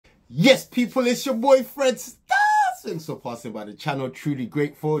Yes, people, it's your boy Fred Stars. Thanks for passing by the channel. Truly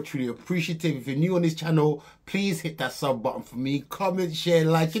grateful, truly appreciative. If you're new on this channel, please hit that sub button for me. Comment, share,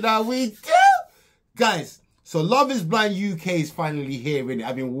 like, you know how we do. Guys, so Love is Blind UK is finally here, innit?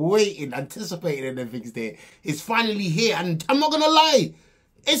 I've been waiting, anticipating and everything's there. It's finally here, and I'm not gonna lie.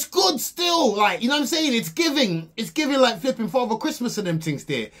 It's good still, like, you know what I'm saying? It's giving like flipping Father Christmas and them things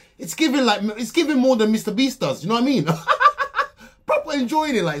there. It's giving more than Mr. Beast does, you know what I mean? Proper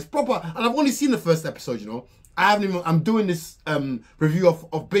enjoying it, like, it's proper. And I've only seen the first episode, you know. I'm doing this review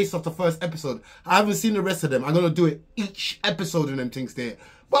of based off the first episode. I haven't seen the rest of them. I'm gonna do it each episode and them things there.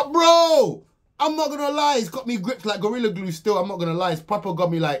 But bro, I'm not gonna lie, it's got me gripped like Gorilla Glue still. I'm not gonna lie, it's proper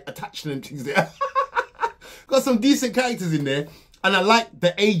got me like attached to them things there. Got some decent characters in there. And I like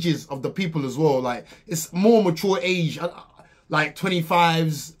the ages of the people as well. Like, it's more mature age, like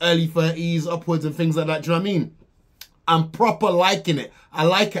 25s, early 30s, upwards and things like that. Do you know what I mean? I'm proper liking it. I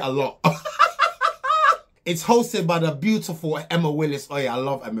like it a lot. It's hosted by the beautiful Emma Willis. Oh yeah, I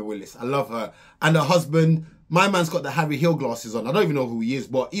love Emma Willis. I love her. And her husband, my man's got the Harry Hill glasses on. I don't even know who he is,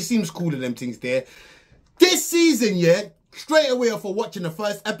 but he seems cool in them things there. This season, yeah, straight away after watching the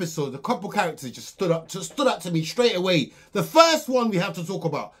first episode, a couple characters just stood up to me straight away. The first one we have to talk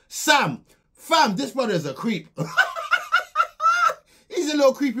about, Sam. Fam, this brother's a creep. He's a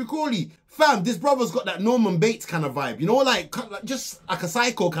little creepy crawly. Fam, this brother's got that Norman Bates kind of vibe. You know, like just like a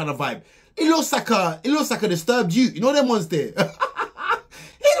psycho kind of vibe. It looks like a disturbed youth. You know them ones there?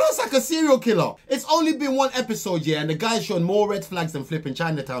 He looks like a serial killer. It's only been one episode, yeah, and the guy's shown more red flags than flipping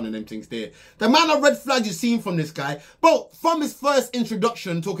Chinatown and them things there. The amount of red flags you've seen from this guy, but from his first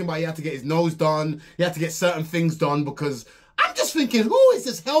introduction, talking about he had to get his nose done, he had to get certain things done, because I'm just thinking, who is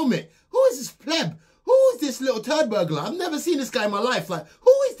this helmet? Who is this pleb? Who is this little turd burglar? I've never seen this guy in my life. Like,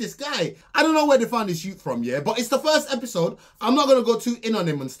 who is this guy? I don't know where they found this youth from, yeah, but it's the first episode. I'm not going to go too in on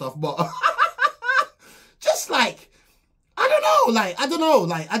him and stuff, but just like, I don't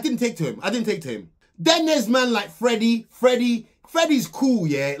know, I didn't take to him. Then there's man like Freddie. Freddie's cool,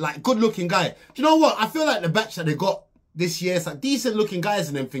 yeah, like good looking guy. Do you know what? I feel like the batch that they got this year, it's like decent looking guys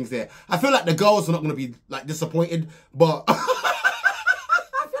and them things there. I feel like the girls are not going to be like disappointed, but I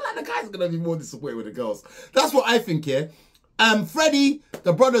feel like the guys are going to be more disappointed with the girls. That's what I think, yeah. Freddie,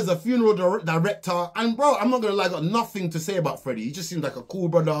 the brother's a funeral director, and bro, I'm not gonna lie, I got nothing to say about Freddie. He just seems like a cool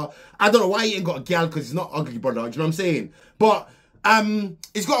brother. I don't know why he ain't got a gal, because he's not ugly, brother. Do you know what I'm saying? But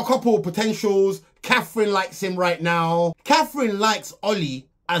he's got a couple of potentials. Catherine likes him right now. Catherine likes Ollie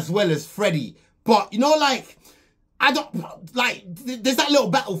as well as Freddie. But you know, like, I don't like. There's that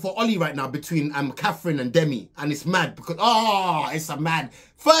little battle for Ollie right now between Catherine and Demi, and it's mad because it's a mad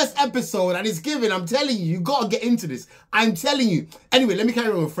first episode, and it's giving. I'm telling you, you gotta get into this. I'm telling you. Anyway, let me carry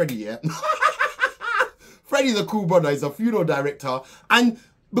on with Freddie. Yeah, Freddie's a cool brother. He's a funeral director, and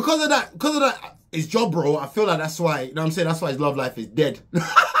because of that, his job, bro. I feel like that's why. You know what I'm saying? That's why his love life is dead.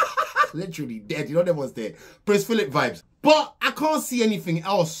 Literally dead. You know that was there. Prince Philip vibes. But I can't see anything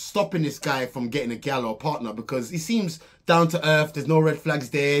else stopping this guy from getting a gal or a partner, because he seems down to earth. There's no red flags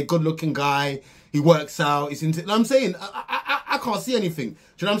there. Good looking guy. He works out. He's into. You know what I'm saying? I can't see anything. Do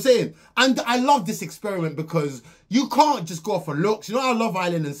you know what I'm saying? And I love this experiment because you can't just go for looks. You know how Love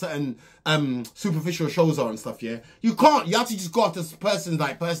Island and certain superficial shows are and stuff, yeah? You can't. You have to just go after this person's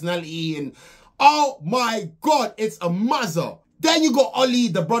like personality, and oh my God, it's a muzzer. Then you got Ollie,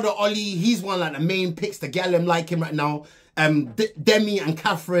 the brother Ollie. He's one of like the main picks. The gal them like him right now. Demi and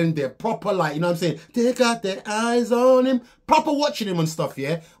Catherine, they're proper like, you know what I'm saying? They got their eyes on him. Proper watching him and stuff,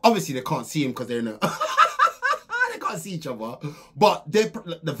 yeah? Obviously, they can't see him because they're in a... they can't see each other. But the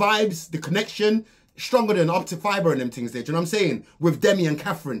vibes, the connection, stronger than optic fiber and them things there. Do you know what I'm saying? With Demi and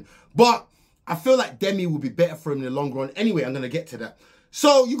Catherine. But I feel like Demi will be better for him in the long run. Anyway, I'm going to get to that.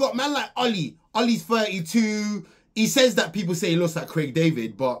 So you got man like Ollie. Ollie's 32. He says that people say he looks like Craig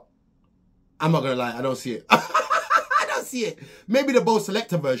David, but I'm not going to lie, I don't see it. I don't see it. Maybe the Bo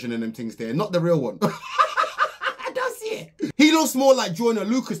Selector version and them things there, not the real one. I don't see it. He looks more like Joyner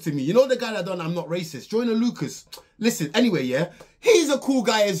Lucas to me. You know the guy that done I'm Not Racist? Joyner Lucas. Listen, anyway, yeah. He's a cool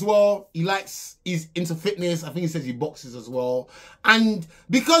guy as well. He's into fitness. I think he says he boxes as well. And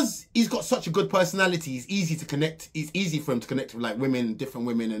because he's got such a good personality, he's easy to connect. It's easy for him to connect with like women, different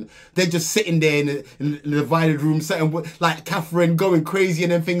women. And they're just sitting there in the divided room, sitting with like Catherine going crazy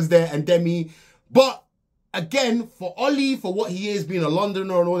and then things there, and Demi. But again, for Ollie, for what he is, being a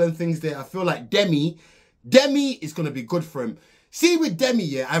Londoner and all them things there, I feel like Demi is going to be good for him. See, with Demi,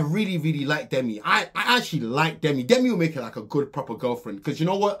 yeah, I really like Demi. I actually like Demi. Demi will make her like a good, proper girlfriend. Because you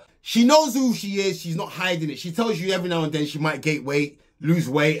know what? She knows who she is. She's not hiding it. She tells you every now and then she might gain weight, lose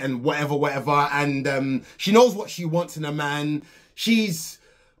weight, and whatever. And she knows what she wants in a man. She's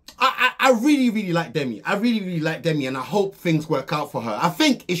I really, really like Demi. I really, really like Demi, and I hope things work out for her. I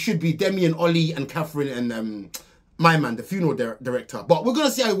think it should be Demi and Ollie and Catherine and my man, the funeral director. But we're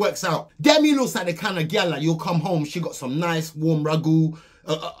gonna see how it works out. Demi looks like the kind of girl like you'll come home, she got some nice warm ragu,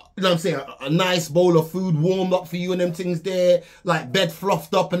 you know what I'm saying, a nice bowl of food warmed up for you and them things there, like bed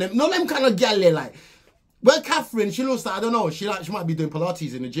fluffed up and them, no them kind of girl there, like. Well, Catherine, she looks like, I don't know, she might be doing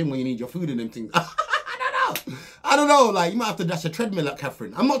Pilates in the gym when you need your food and them things. I don't know, like, you might have to dash a treadmill at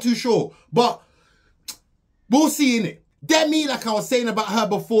Catherine. I'm not too sure, but we'll see, innit? Demi, like I was saying about her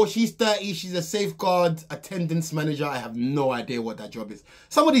before, she's 30, she's a safeguard attendance manager. I have no idea what that job is.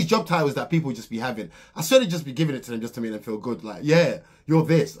 Some of these job titles that people just be having, I swear they just be giving it to them just to make them feel good. Like, yeah, you're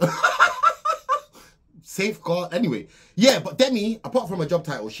this. Safeguard, anyway. Yeah, but Demi, apart from her job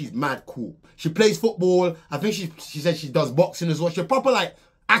title, she's mad cool. She plays football. I think she said she does boxing as well. She's a proper, like,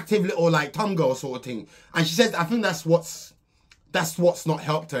 active little, like, tongue girl sort of thing. And she says, I think that's what's not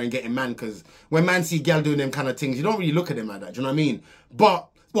helped her in getting man, because when man see gal doing them kind of things, you don't really look at them like that, do you know what I mean? But,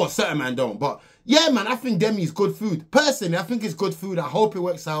 well, certain man don't. But, yeah, man, I think Demi's good food. Personally, I think it's good food. I hope it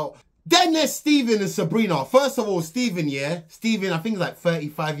works out. Then there's Steven and Sabrina. First of all, Steven, yeah. Steven, I think he's like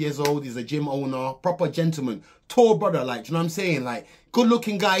 35 years old. He's a gym owner, proper gentleman, tall brother, like, do you know what I'm saying? Like, good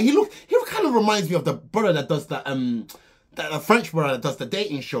looking guy. He kind of reminds me of the brother that does that, the French brother that does the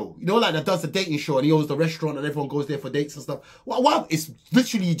dating show. You know, like, that does the dating show and he owns the restaurant and everyone goes there for dates and stuff. Wow, it's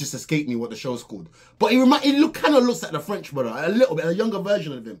literally just escaped me what the show's called. But he kind of looks like the French brother, a little bit, a younger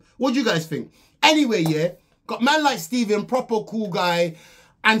version of him. What do you guys think? Anyway, yeah, got man like Steven, proper cool guy.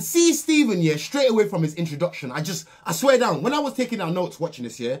 And see Steven, yeah, straight away from his introduction, I swear down, when I was taking down notes watching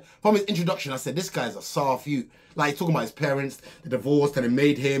this, yeah, from his introduction, I said, this guy's a soft youth. Like, talking about his parents, the divorce, and it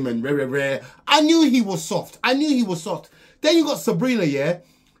made him, and rare. I knew he was soft. Then you got Sabrina, yeah.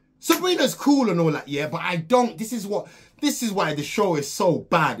 Sabrina's cool and all that, yeah, but this is why the show is so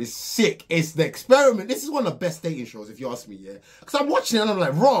bad. It's sick. It's The Experiment. This is one of the best dating shows, if you ask me, yeah. Because I'm watching it and I'm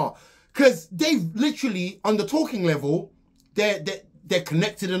like, raw. Because they've literally, on the talking level, they're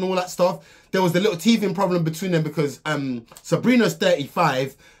connected and all that stuff. There was the little teething problem between them because Sabrina's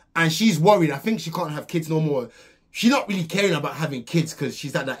 35 and she's worried. I think she can't have kids no more. She's not really caring about having kids because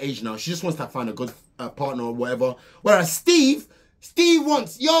she's at that age now. She just wants to find a good partner or whatever. Whereas Steve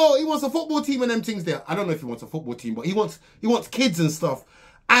wants, he wants a football team and them things there. I don't know if he wants a football team, but he wants kids and stuff.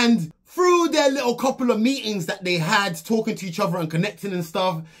 And through their little couple of meetings that they had, talking to each other and connecting and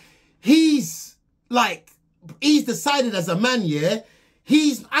stuff, he's decided as a man, yeah,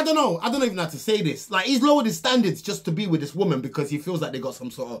 I don't even know how to say this. Like, he's lowered his standards just to be with this woman because he feels like they got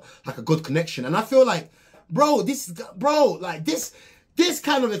some sort of, like, a good connection. And I feel like, this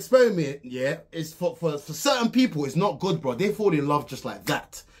kind of experiment, yeah, is for certain people, it's not good, bro. They fall in love just like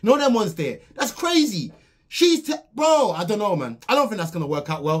that. You know them ones there? That's crazy. I don't know, man. I don't think that's going to work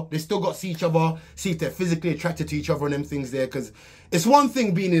out well. They still got to see each other, see if they're physically attracted to each other and them things there. Because it's one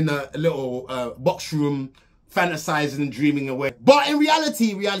thing being in a little box room, fantasizing and dreaming away. But in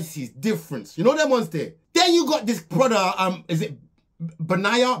reality is different. You know them ones there? Then you got this brother, is it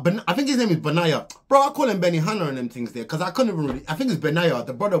Benaya? I think his name is Benaya. Bro, I call him Benny Hanna and them things there. Because I couldn't even really, I think it's Benaya,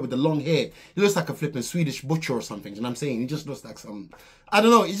 the brother with the long hair. He looks like a flipping Swedish butcher or something. You know what I'm saying? He just looks like some, I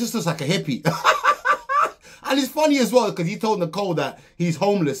don't know, he just looks like a hippie. And it's funny as well because he told Nicole that he's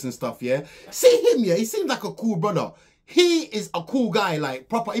homeless and stuff, yeah? See him, yeah? He seems like a cool brother. He is a cool guy, like,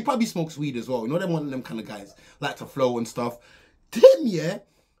 proper. He probably smokes weed as well. You know, they're one of them kind of guys, like to flow and stuff. Him, yeah?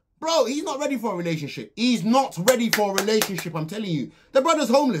 Bro, he's not ready for a relationship. He's not ready for a relationship, I'm telling you. The brother's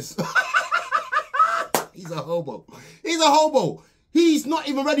homeless. He's a hobo. He's a hobo. He's not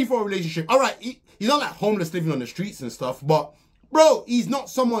even ready for a relationship. All right, he's not like homeless living on the streets and stuff, but, bro, he's not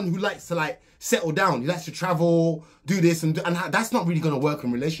someone who likes to, like, settle down. He likes to travel, do this, and that's not really going to work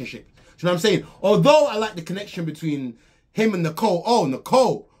in relationship. Do you know what I'm saying? Although I like the connection between him and Nicole. Oh,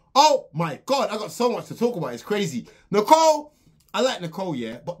 Nicole. Oh, my God. I got so much to talk about. It's crazy. Nicole, I like Nicole,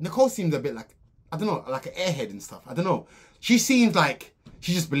 yeah. But Nicole seems a bit like, I don't know, like an airhead and stuff. I don't know. She seems like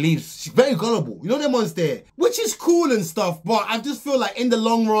she just believes. She's very gullible. You know them ones there? Which is cool and stuff. But I just feel like in the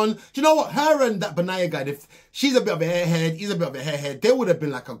long run, do you know what? Her and that Benaya guy, if she's a bit of a airhead, he's a bit of a airhead, they would have been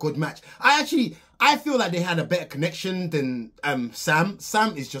like a good match. I feel like they had a better connection than Sam.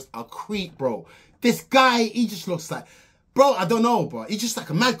 Sam is just a creep, bro. This guy, he just looks like, bro, I don't know, bro. He's just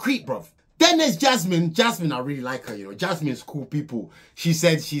like a mad creep, bro. Then there's Jasmine. Jasmine, I really like her, you know. Jasmine's cool people. She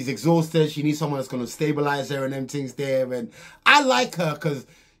said she's exhausted. She needs someone that's going to stabilize her and them things there. And I like her because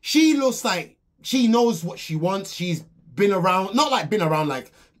she looks like she knows what she wants. She's been around, not like been around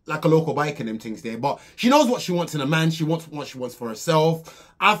like a local bike and them things there, but she knows what she wants in a man. She wants what she wants for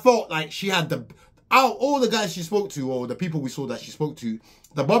herself. I felt like she had all the guys she spoke to, or the people we saw that she spoke to,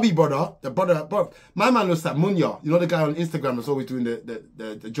 the Bobby brother, bro, my man looks like Munya. You know the guy on Instagram that's always doing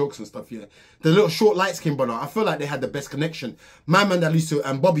the jokes and stuff, yeah. The little short light skinned brother. I feel like they had the best connection. My man that used to,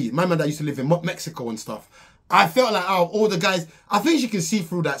 and Bobby, my man that used to live in Mexico and stuff. I felt like out of all the guys, I think she can see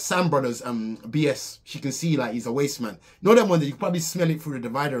through that Sam Brothers BS. She can see like he's a waste man. You know that one that you can probably smell it through the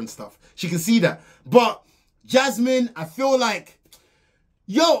divider and stuff. She can see that. But Jasmine, I feel like,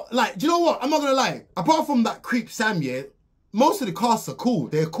 yo, like, do you know what? I'm not gonna lie. Apart from that creep Sam, yeah, most of the casts are cool.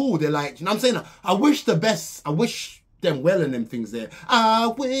 They're cool. They're like, you know what I'm saying? I wish the best. I wish them well in them things there. I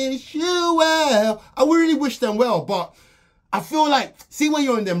wish you well. I really wish them well. But I feel like, see when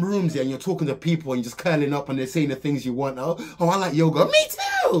you're in them rooms here and you're talking to people and you're just curling up and they're saying the things you want. Oh, I like yoga. Me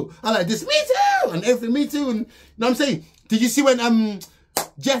too. I like this. Me too. And everything. Me too. And you know what I'm saying? Did you see when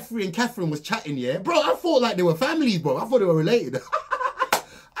Jeffrey and Catherine was chatting, yeah? Bro, I thought like they were families, bro. I thought they were related.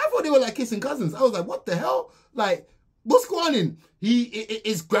 I thought they were like kissing cousins. I was like, what the hell? Like, what's going on?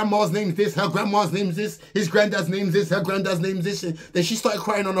 His grandma's name is this, her grandma's name is this, his granddad's name is this, her granddad's name is this. Then she started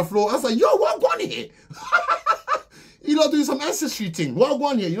crying on the floor. I was like, yo, what going on here? You know, doing some ancestry thing. What going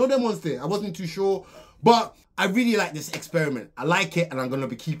on here? You know them ones there? I wasn't too sure. But I really like this experiment. I like it, and I'm going to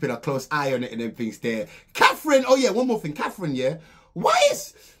be keeping a close eye on it and them things there. Catherine, oh yeah, one more thing. Catherine, yeah. Why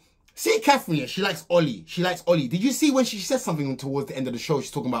is... See, Catherine, yeah, she likes Ollie. She likes Ollie. Did you see when she said something towards the end of the show?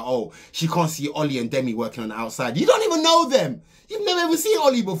 She's talking about, oh, she can't see Ollie and Demi working on the outside. You don't even know them. You've never ever seen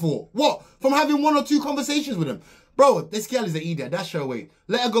Ollie before. What? From having 1 or 2 conversations with him. Bro, this girl is an idiot. That's her way.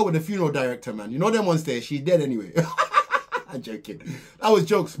 Let her go with the funeral director, man. You know them ones there. She's dead anyway. I'm joking. That was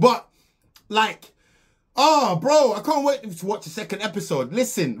jokes. But, like, oh, bro, I can't wait to watch the second episode.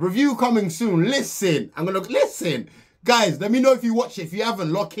 Listen, review coming soon. Listen. I'm going to listen. Guys, let me know if you watch it. If you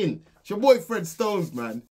haven't, lock in. It's your boy Fred Stones, man.